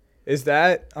 Yeah. Is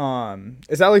that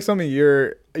like something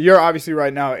you're obviously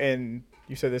right now in?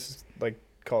 You said this is like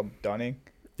called Dunning.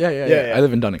 Yeah. I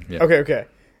live in Dunning. Yeah. Okay.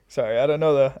 Sorry, I don't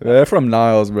know the. They're from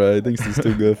Niles, bro. I think he's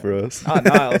too good for us.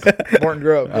 Niles, Morton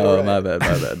Grove. Oh, Right. my bad.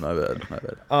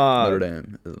 Notre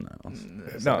Dame is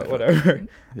Niles. No, whatever.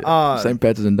 Yeah. St.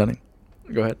 Pat's is in Dunning.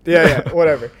 Go ahead. Yeah,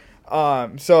 whatever.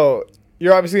 So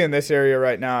you're obviously in this area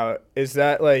right now. Is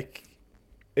that like,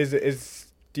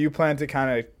 do you plan to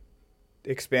kind of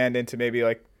expand into maybe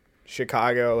like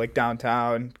Chicago, like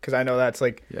downtown? Because I know that's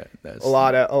like that's a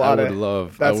lot of. I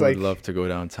would like, love to go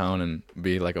downtown and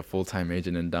be like a full-time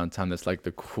agent in downtown. That's like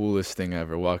the coolest thing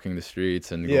ever. Walking the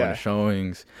streets and going to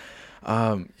showings.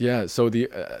 So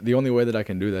the only way that I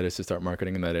can do that is to start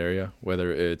marketing in that area,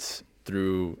 whether it's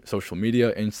through social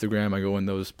media, Instagram. I go in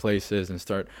those places and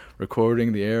start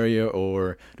recording the area,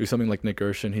 or do something like Nick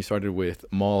Gershon. He started with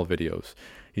mall videos.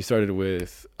 He started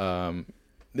with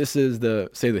this is the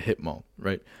hip mall,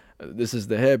 right? This is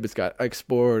the hip. It's got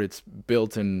export. It's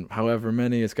built in however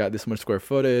many. It's got this much square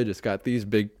footage. It's got these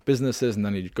big businesses, and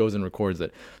then he goes and records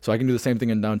it. So I can do the same thing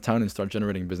in downtown and start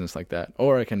generating business like that.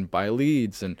 Or I can buy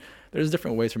leads, and there's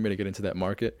different ways for me to get into that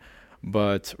market.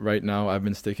 But right now, I've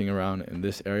been sticking around in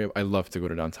this area. I love to go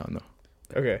to downtown,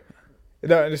 though. Okay.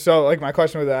 So, like, my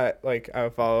question with that, like, I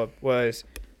would follow up was,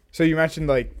 so you mentioned,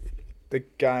 like, the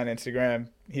guy on Instagram,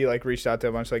 he, like, reached out to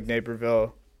a bunch of, like,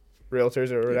 Naperville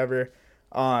realtors or whatever.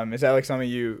 Is that, like, something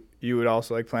you would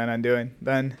also, like, plan on doing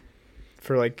then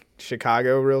for, like,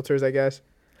 Chicago realtors, I guess?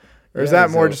 Or is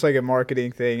that more just, like, a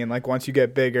marketing thing? And, like, once you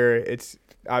get bigger, it's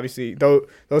obviously,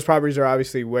 those properties are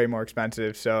obviously way more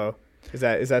expensive, so... Is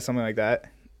that something like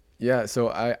that? Yeah, so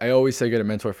I always say get a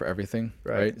mentor for everything,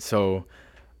 right? So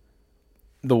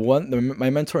my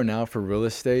mentor now for real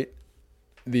estate,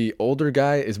 the older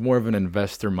guy is more of an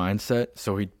investor mindset,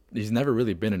 so he's never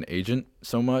really been an agent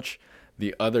so much.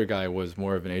 The other guy was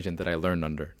more of an agent that I learned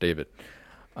under, David.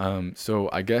 So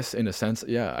I guess in a sense,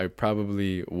 I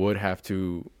probably would have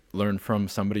to learn from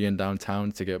somebody in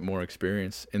downtown to get more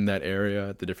experience in that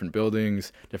area, the different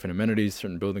buildings, different amenities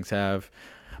certain buildings have.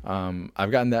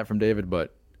 I've gotten that from David,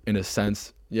 but in a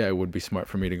sense, it would be smart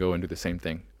for me to go and do the same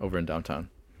thing over in downtown.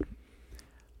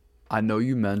 I know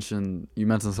you mentioned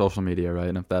social media, right?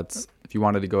 And if you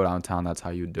wanted to go downtown, that's how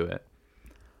you'd do it.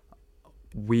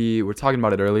 We were talking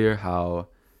about it earlier, how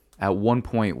at one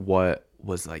point what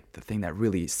was like the thing that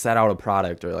really set out a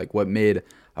product, or like what made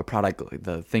a product like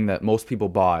the thing that most people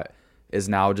bought, is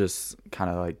now just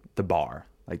kind of like the bar.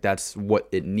 Like that's what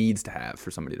it needs to have for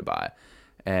somebody to buy.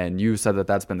 And you said that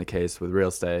that's been the case with real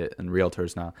estate and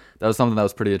realtors now. That was something that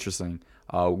was pretty interesting.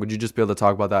 Would you just be able to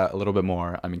talk about that a little bit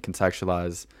more? I mean,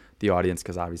 contextualize the audience,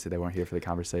 because obviously they weren't here for the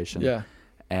conversation. Yeah.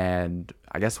 And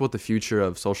I guess what the future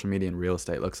of social media and real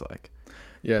estate looks like.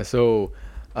 Yeah, so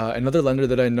another lender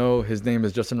that I know, his name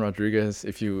is Justin Rodriguez.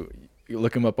 If you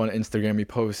look him up on Instagram, he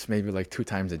posts maybe like 2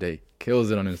 times a day. Kills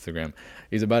it on Instagram.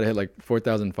 He's about to hit like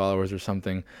 4,000 followers or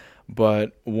something.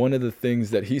 But one of the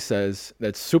things that he says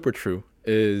that's super true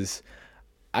is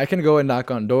I can go and knock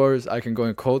on doors, I can go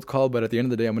and cold call, but at the end of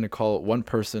the day, I'm going to call one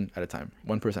person at a time,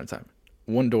 one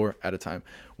door at a time.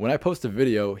 When I post a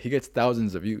video, he gets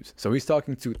thousands of views. So he's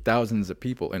talking to thousands of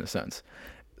people in a sense.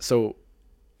 So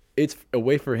it's a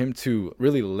way for him to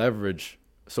really leverage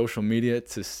social media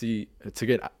to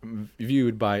get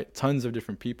viewed by tons of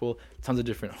different people, tons of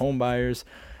different home buyers,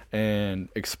 and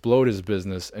explode his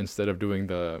business instead of doing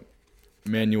the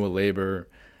manual labor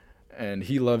and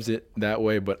he loves it that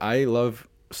way. But I love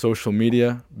social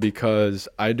media because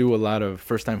I do a lot of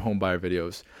first-time home buyer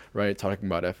videos, right? Talking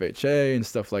about FHA and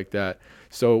stuff like that.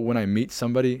 So when I meet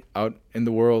somebody out in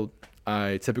the world,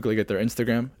 I typically get their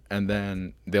Instagram, and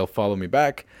then they'll follow me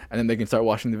back, and then they can start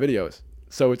watching the videos.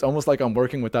 So it's almost like I'm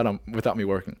working without me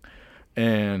working.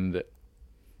 And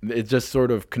it just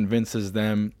sort of convinces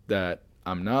them that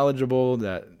I'm knowledgeable,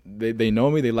 that they know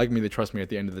me, they like me, they trust me at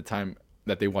the end of the time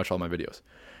that they watch all my videos.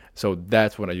 So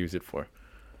that's what I use it for.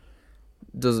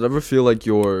 Does it ever feel like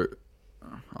I'll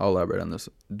elaborate on this.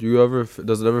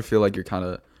 Does it ever feel like you're kind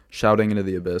of shouting into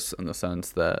the abyss, in the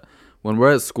sense that when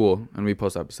we're at school and we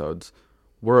post episodes,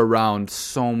 we're around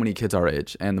so many kids our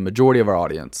age and the majority of our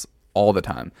audience all the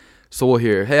time. So we'll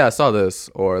hear, hey, I saw this,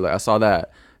 or like I saw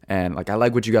that, and like I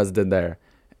like what you guys did there.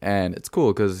 And it's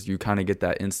cool because you kind of get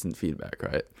that instant feedback,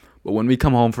 right? But when we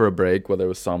come home for a break, whether it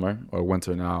was summer or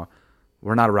winter now,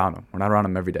 we're not around them. We're not around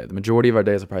them every day. The majority of our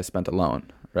days are probably spent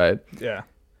alone, right? Yeah.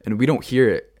 And we don't hear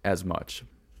it as much.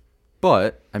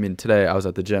 But, I mean, today I was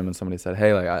at the gym and somebody said,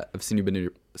 hey, like I've seen you been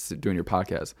doing your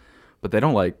podcast. But they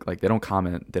don't they don't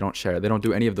comment, they don't share, they don't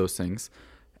do any of those things.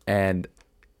 And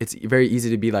it's very easy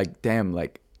to be like, damn,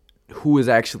 like, who is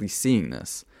actually seeing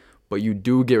this? But you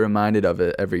do get reminded of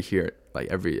it every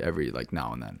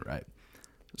now and then, right?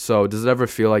 So does it ever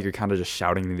feel like you're kind of just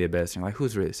shouting to the abyss? You're like,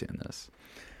 who's really seeing this?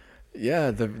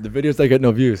 Yeah, the videos that get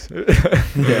no views.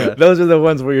 Yeah. Those are the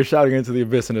ones where you're shouting into the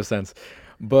abyss in a sense.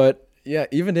 But yeah,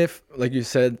 even if, like you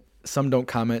said, some don't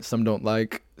comment, some don't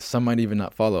like, some might even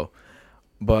not follow.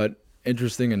 But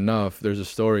interesting enough, there's a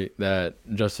story that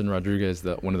Justin Rodriguez,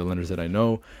 one of the lenders that I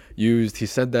know, used. He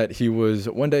said that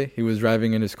one day he was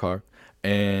driving in his car,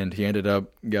 and they ended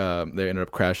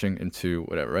up crashing into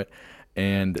whatever, right?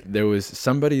 And there was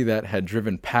somebody that had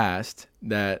driven past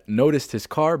that noticed his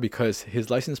car because his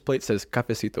license plate says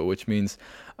cafecito, which means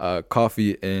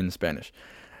coffee in Spanish.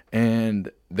 And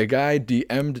the guy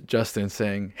DM'd Justin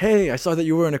saying, hey, I saw that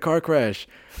you were in a car crash.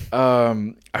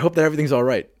 I hope that everything's all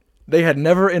right. They had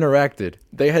never interacted.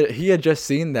 He had just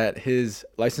seen that his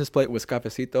license plate was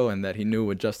cafecito and that he knew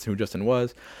who Justin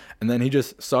was. And then he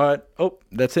just saw it. Oh,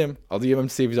 that's him. I'll DM him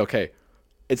to see if he's okay.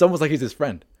 It's almost like he's his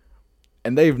friend.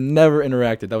 And they've never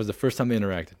interacted. That was the first time they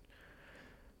interacted.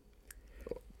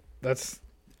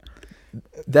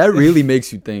 That really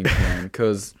makes you think, man,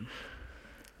 because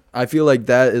I feel like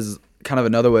that is kind of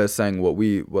another way of saying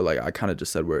what I kind of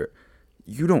just said, where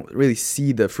you don't really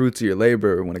see the fruits of your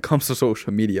labor when it comes to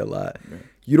social media a lot. Right.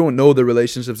 You don't know the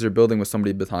relationships you're building with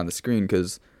somebody behind the screen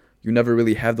because you never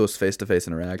really have those face-to-face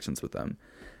interactions with them.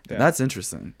 Yeah. And that's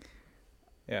interesting.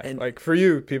 Yeah, and like for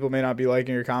you, people may not be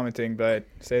liking or commenting, but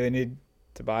say they need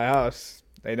to buy a house,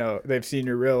 they know they've seen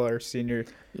your reel or seen your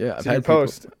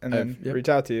post, and then reach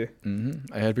out to you.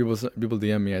 Mm-hmm. I had people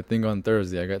DM me. I think on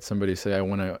Thursday, I got somebody say I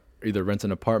want to either rent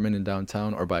an apartment in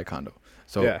downtown or buy a condo.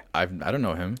 So yeah. I don't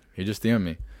know him. He just DM'd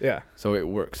me. Yeah. So it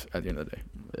works at the end of the day.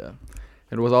 Yeah.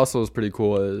 And what also is pretty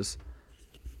cool is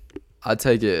I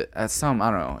take it as I don't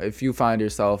know, if you find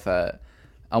yourself at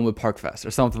Elmwood Park Fest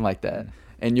or something like that,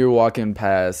 and you're walking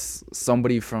past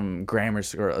somebody from grammar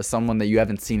school or someone that you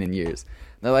haven't seen in years.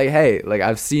 They're like, hey, like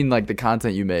I've seen like the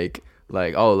content you make.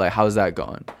 Like, oh, like how's that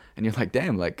going? And you're like,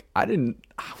 damn, like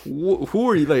who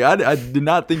are you? Like I did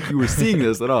not think you were seeing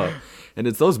this at all. And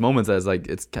it's those moments that's like,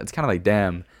 it's kind of like,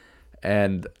 damn.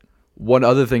 And one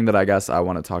other thing that I guess I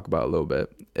want to talk about a little bit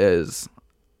is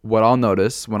what I'll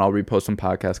notice when I'll repost some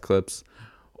podcast clips,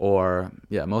 or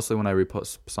mostly when I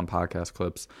repost some podcast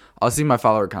clips, I'll see my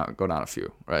follower count go down a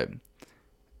few, right?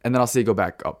 And then I'll see it go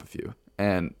back up a few.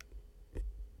 And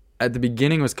at the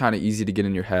beginning it was kind of easy to get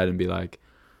in your head and be like,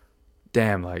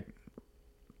 damn,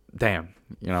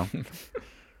 you know?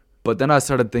 But then I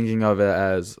started thinking of it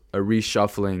as a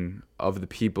reshuffling of the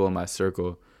people in my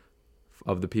circle,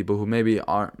 of the people who maybe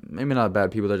not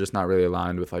bad people, they're just not really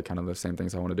aligned with like kind of the same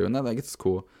things I want to do. And that, like, it's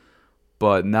cool.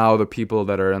 But now the people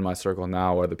that are in my circle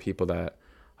now are the people that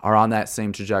are on that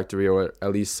same trajectory, or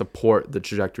at least support the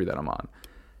trajectory that I'm on.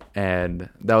 And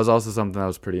that was also something that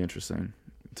was pretty interesting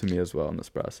to me as well in this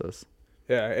process.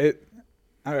 Yeah,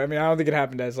 I mean, I don't think it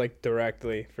happened as like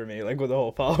directly for me, like with the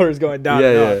whole followers going down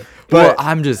and up. But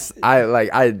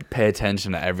I pay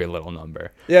attention to every little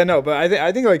number. Yeah, no, but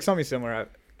I think like something similar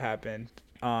happened.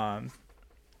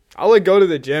 I'll like go to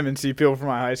the gym and see people from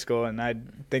my high school, and I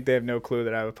think they have no clue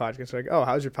that I have a podcast. Like, oh,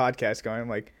 how's your podcast going? I'm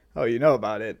like, oh, you know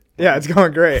about it? Yeah, it's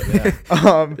going great. Yeah.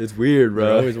 It's weird,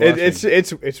 bro.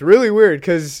 It's really weird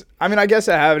because I mean, I guess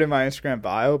I have it in my Instagram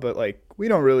bio, but like we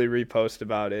don't really repost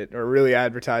about it or really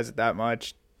advertise it that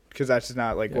much because that's just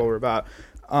not like what we're about.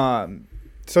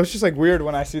 So it's just like weird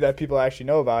when I see that people actually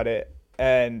know about it,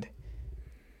 and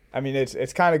I mean,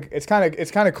 it's kind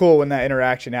of cool when that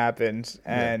interaction happens,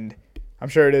 and I'm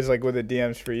sure it is like with the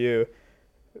DMs for you.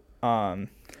 But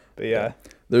yeah.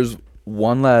 There's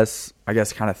one last, I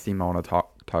guess, kind of theme I want to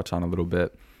touch on a little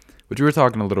bit, which we were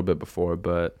talking a little bit before,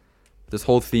 but this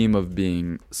whole theme of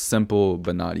being simple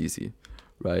but not easy,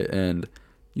 right? And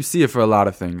you see it for a lot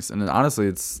of things, and honestly,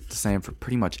 it's the same for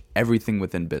pretty much everything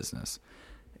within business.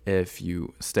 If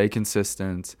you stay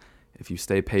consistent, if you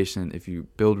stay patient, if you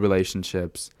build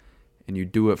relationships, and you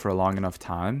do it for a long enough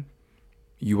time,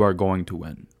 you are going to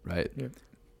win, right? Yeah.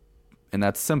 And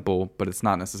that's simple, but it's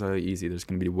not necessarily easy. There's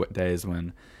going to be days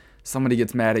when somebody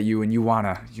gets mad at you and you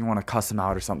wanna cuss them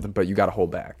out or something, but you got to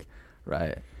hold back,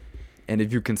 right? And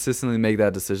if you consistently make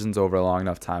that decisions over a long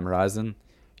enough time horizon,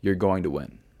 you're going to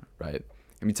win, right?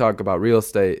 And we talk about real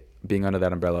estate being under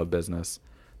that umbrella of business,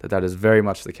 that is very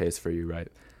much the case for you, right?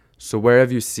 So where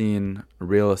have you seen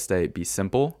real estate be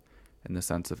simple in the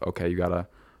sense of, okay, you got to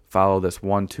follow this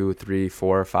 1, 2, 3,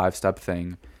 4, 5 step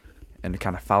thing and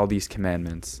kind of follow these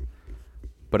commandments,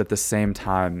 but at the same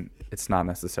time, it's not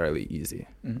necessarily easy,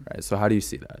 right? So how do you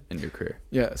see that in your career?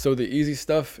 Yeah, so the easy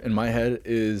stuff in my head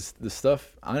is the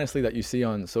stuff, honestly, that you see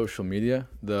on social media,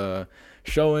 the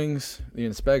showings, the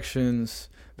inspections,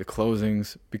 the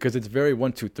closings, because it's very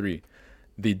 1, 2, 3.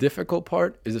 The difficult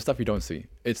part is the stuff you don't see.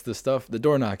 It's the stuff, the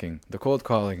door knocking, the cold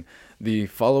calling, the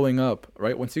following up,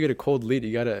 right? Once you get a cold lead,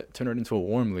 you got to turn it into a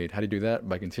warm lead. How do you do that?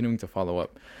 By continuing to follow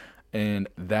up. And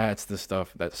that's the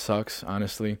stuff that sucks,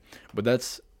 honestly. But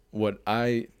that's what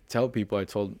I tell people. I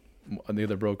told the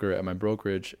other broker at my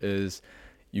brokerage is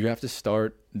you have to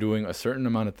start doing a certain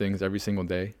amount of things every single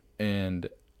day. And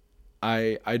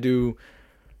I do,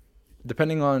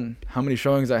 depending on how many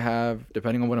showings I have,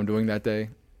 depending on what I'm doing that day,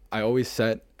 I always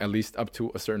set at least up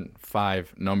to a certain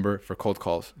 5 number for cold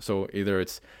calls. So either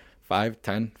it's 5,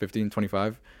 10, 15,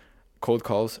 25 cold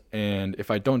calls. And if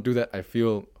I don't do that, I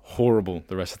feel horrible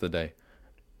the rest of the day.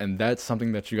 And that's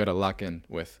something that you got to lock in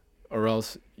with, or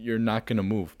else you're not going to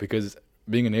move, because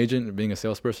being an agent, being a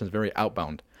salesperson is very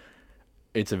outbound.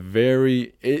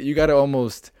 You got to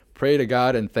almost pray to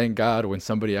God and thank God when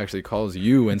somebody actually calls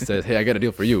you and says, hey, I got a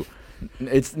deal for you.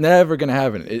 It's never going to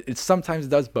happen. It sometimes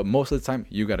does, but most of the time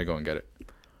you got to go and get it.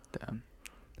 Damn.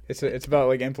 It's about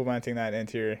like implementing that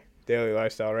into your daily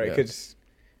lifestyle, right? Yeah. Because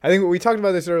I think we talked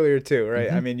about this earlier too, right?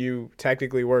 Mm-hmm. I mean, you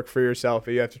technically work for yourself,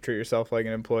 but you have to treat yourself like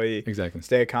an employee. Exactly.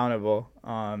 Stay accountable.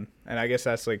 And I guess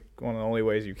that's like one of the only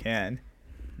ways you can.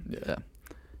 Yeah.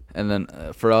 And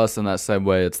then for us in that same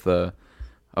way, it's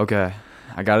okay,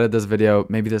 I got it this video.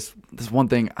 Maybe this one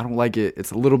thing, I don't like it. It's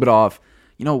a little bit off.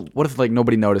 What if like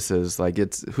nobody notices? Like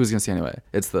who's going to see anyway?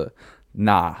 It's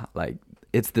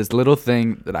it's this little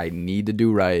thing that I need to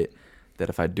do right, that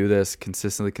if I do this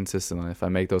consistently, if I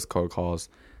make those cold calls,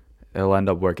 it'll end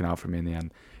up working out for me in the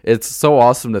end. It's so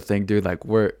awesome to think, dude, like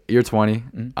you're 20,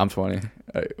 I'm 20.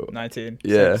 19.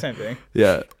 Yeah. Same thing.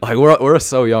 Yeah. Like we're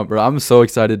so young, bro. I'm so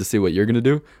excited to see what you're going to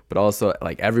do, but also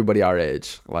like everybody our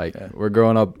age, like we're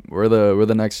growing up, we're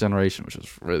the next generation, which is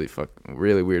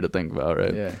really weird to think about,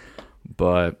 right? Yeah.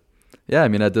 But yeah, I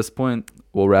mean, at this point,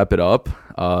 we'll wrap it up.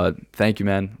 Thank you,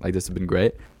 man. Like, this has been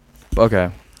great. Okay.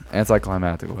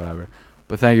 Anticlimactic, whatever.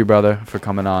 But thank you, brother, for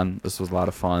coming on. This was a lot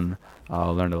of fun.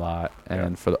 Learned a lot.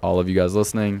 And for all of you guys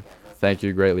listening, thank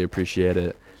you. Greatly appreciate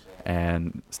it.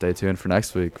 And stay tuned for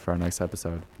next week for our next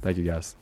episode. Thank you, guys.